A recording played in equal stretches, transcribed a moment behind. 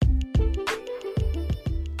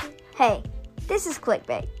Hey, this is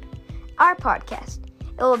Clickbait, our podcast.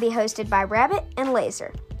 It will be hosted by Rabbit and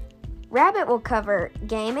Laser. Rabbit will cover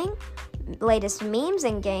gaming, latest memes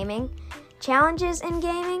in gaming, challenges in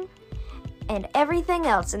gaming, and everything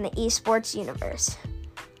else in the esports universe.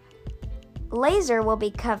 Laser will be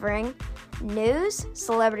covering news,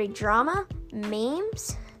 celebrity drama,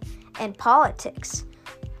 memes, and politics.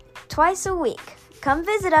 Twice a week. Come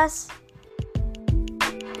visit us.